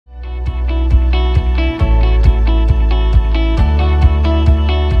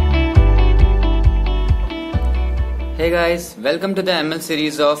Hey guys, welcome to the ML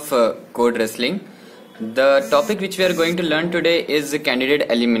series of Code Wrestling. The topic which we are going to learn today is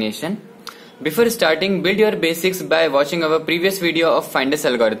candidate elimination. Before starting, build your basics by watching our previous video of Finders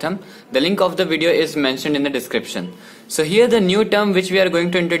algorithm. The link of the video is mentioned in the description. So here the new term which we are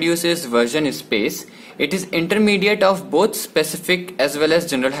going to introduce is version space. It is intermediate of both specific as well as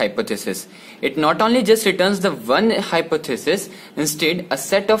general hypothesis. It not only just returns the one hypothesis, instead a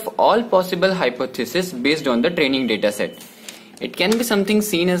set of all possible hypotheses based on the training data set. It can be something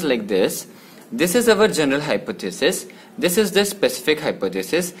seen as like this. This is our general hypothesis. This is the specific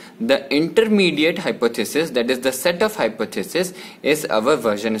hypothesis. The intermediate hypothesis, that is the set of hypotheses, is our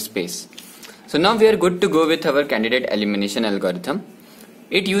version space. So now we are good to go with our candidate elimination algorithm.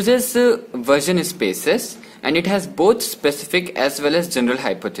 It uses version spaces and it has both specific as well as general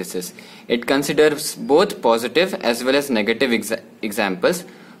hypothesis. It considers both positive as well as negative examples.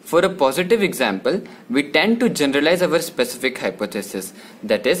 For a positive example, we tend to generalize our specific hypothesis.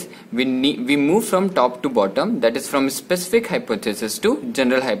 That is, we move from top to bottom, that is from specific hypothesis to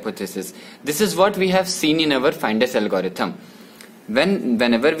general hypothesis. This is what we have seen in our Finders algorithm.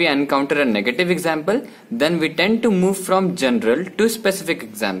 Whenever we encounter a negative example, then we tend to move from general to specific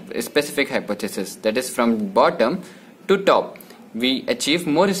hypothesis. That is from bottom to top. We achieve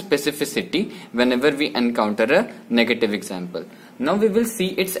more specificity whenever we encounter a negative example. Now we will see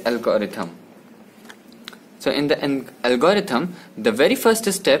its algorithm. So in the algorithm, the very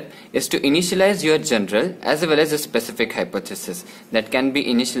first step is to initialize your general as well as a specific hypothesis. That can be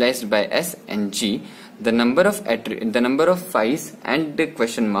initialized by S and G. The number of phi's and the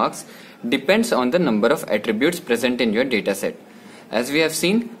question marks depends on the number of attributes present in your dataset. As we have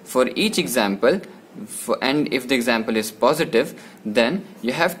seen, for each example, and if the example is positive, then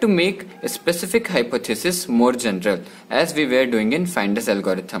you have to make a specific hypothesis more general, as we were doing in Finders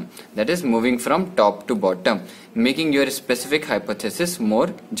algorithm. That is moving from top to bottom, making your specific hypothesis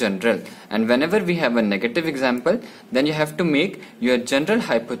more general. And whenever we have a negative example, then you have to make your general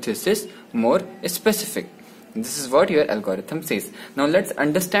hypothesis more specific. This is what your algorithm says. Now let's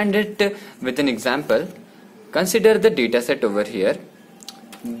understand it with an example. Consider the dataset over here.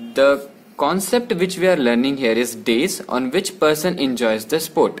 The concept which we are learning here is days on which person enjoys the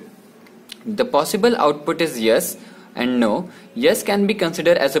sport. The possible output is yes and no. Yes can be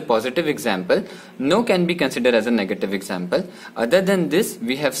considered as a positive example. No can be considered as a negative example. Other than this,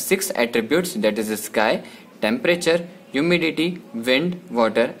 we have 6 attributes, that is sky, temperature, humidity, wind,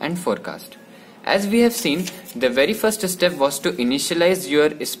 water and forecast. As we have seen, the very first step was to initialize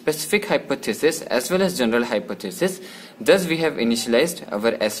your specific hypothesis as well as general hypothesis. Thus we have initialized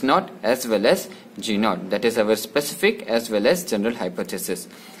our S0 as well as G0, that is our specific as well as general hypothesis.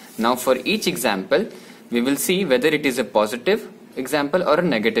 Now for each example, we will see whether it is a positive example or a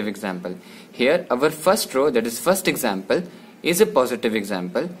negative example. Here our first row, that is first example, is a positive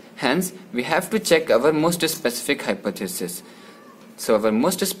example. Hence we have to check our most specific hypothesis. So our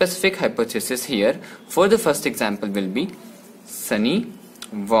most specific hypothesis here for the first example will be sunny,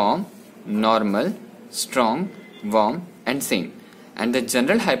 warm, normal, strong, warm and same. And the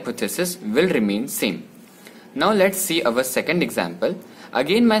general hypothesis will remain same. Now let's see our second example.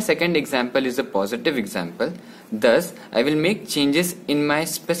 Again my second example is a positive example. Thus I will make changes in my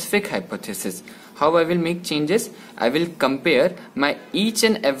specific hypothesis. How I will make changes? I will compare my each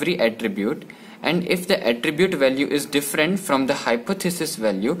and every attribute, and if the attribute value is different from the hypothesis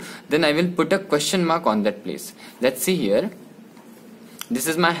value, then I will put a question mark on that place. Let's see here. This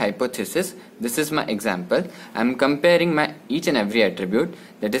is my hypothesis. This is my example. I am comparing my each and every attribute,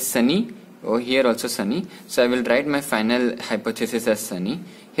 that is sunny. Oh, here also sunny. So I will write my final hypothesis as sunny.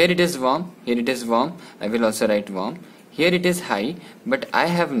 Here it is warm. Here it is warm. I will also write warm. Here it is high, but I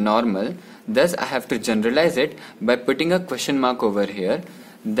have normal. Thus I have to generalize it by putting a question mark over here.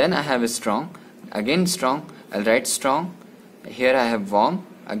 Then I have a strong. Again strong, I'll write strong. Here I have warm.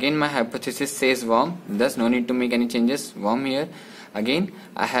 Again my hypothesis says warm, thus no need to make any changes. Warm here. Again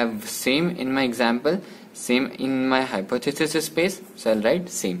I have same in my example, same in my hypothesis space, so I'll write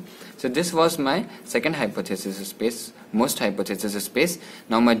same. So this was my second hypothesis space, most hypothesis space.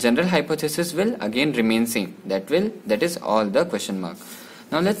 Now my general hypothesis will again remain same. That is all the question mark.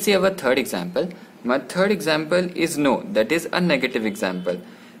 Now let's see our third example. My third example is no, that is a negative example.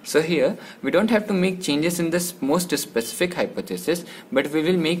 So here we don't have to make changes in this most specific hypothesis, but we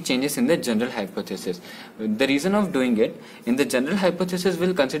will make changes in the general hypothesis. The reason of doing it, in the general hypothesis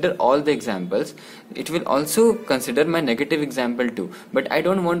will consider all the examples. It will also consider my negative example too, but I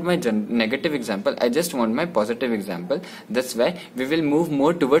don't want my negative example, I just want my positive example. That's why we will move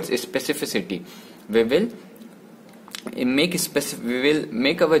more towards specificity. We will we will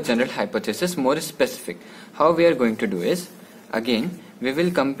make our general hypothesis more specific. How we are going to do is, again we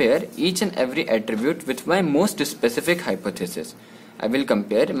will compare each and every attribute with my most specific hypothesis. I will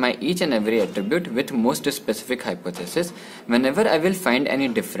compare my each and every attribute with most specific hypothesis. Whenever I will find any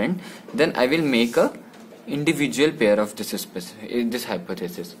different, then I will make a individual pair of this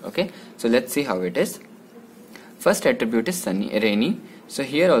hypothesis. Okay, so let's see how it is. First attribute is rainy. So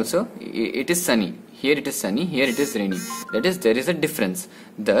here also it is sunny. Here it is sunny. Here it is rainy. That is, there is a difference.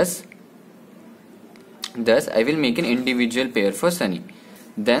 Thus I will make an individual pair for sunny.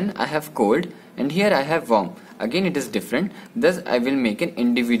 Then I have cold, and here I have warm. Again it is different. Thus I will make an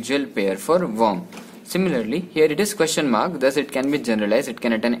individual pair for warm. Similarly, here it is question mark. Thus it can be generalized. It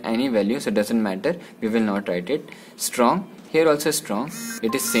can attain any value, so it doesn't matter. We will not write it. Strong. Here also strong.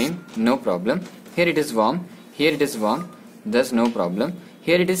 It is same. No problem. Here it is warm. Here it is warm. Thus no problem.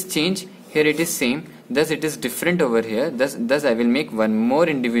 Here it is change. Here it is same. Thus it is different over here. Thus I will make one more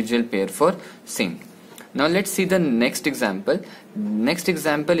individual pair for same. Now let's see the next example. Next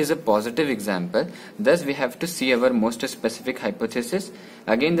example is a positive example. Thus we have to see our most specific hypothesis.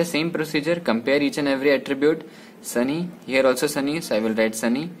 Again the same procedure. Compare each and every attribute. Sunny. Here also sunny. So I will write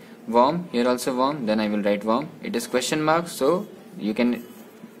sunny. Warm. Here also warm. Then I will write warm. It is question mark. So you can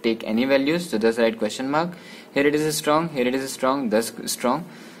take any values. So thus write question mark. Here it is strong. Here it is strong. Thus strong.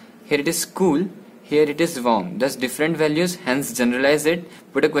 Here it is cool. Here it is warm. Thus different values. Hence generalize it.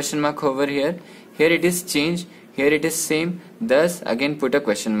 Put a question mark over here. Here it is change. Here it is same. Thus again put a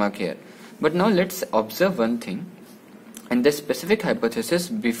question mark here. But now let's observe one thing. In the specific hypothesis,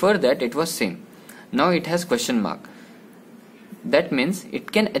 before that it was same. Now it has question mark. That means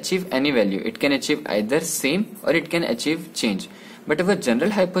it can achieve any value. It can achieve either same or it can achieve change. But our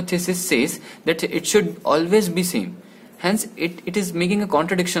general hypothesis says that it should always be same. Hence it is making a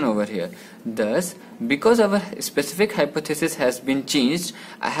contradiction over here. Thus, because our specific hypothesis has been changed,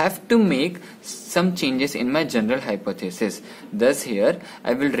 I have to make some changes in my general hypothesis. Thus here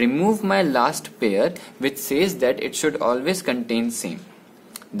I will remove my last pair, which says that it should always contain same.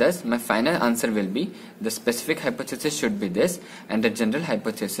 Thus my final answer will be the specific hypothesis should be this and the general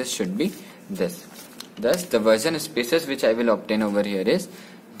hypothesis should be this. Thus the version spaces which I will obtain over here is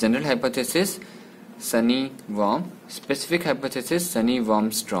general hypothesis sunny warm, specific hypothesis sunny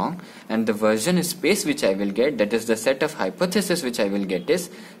warm strong, and the version space which I will get, that is the set of hypothesis which I will get, is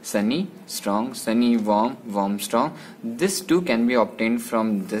sunny strong, sunny warm, warm strong. This too can be obtained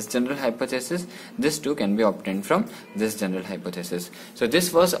from this general hypothesis. This too can be obtained from this general hypothesis. So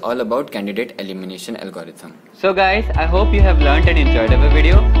this was all about candidate elimination algorithm. So guys, I hope you have learned and enjoyed our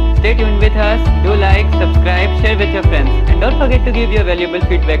video. Stay tuned with us. Do like, subscribe, share with your friends, and don't forget to give your valuable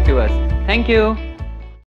feedback to us. Thank you.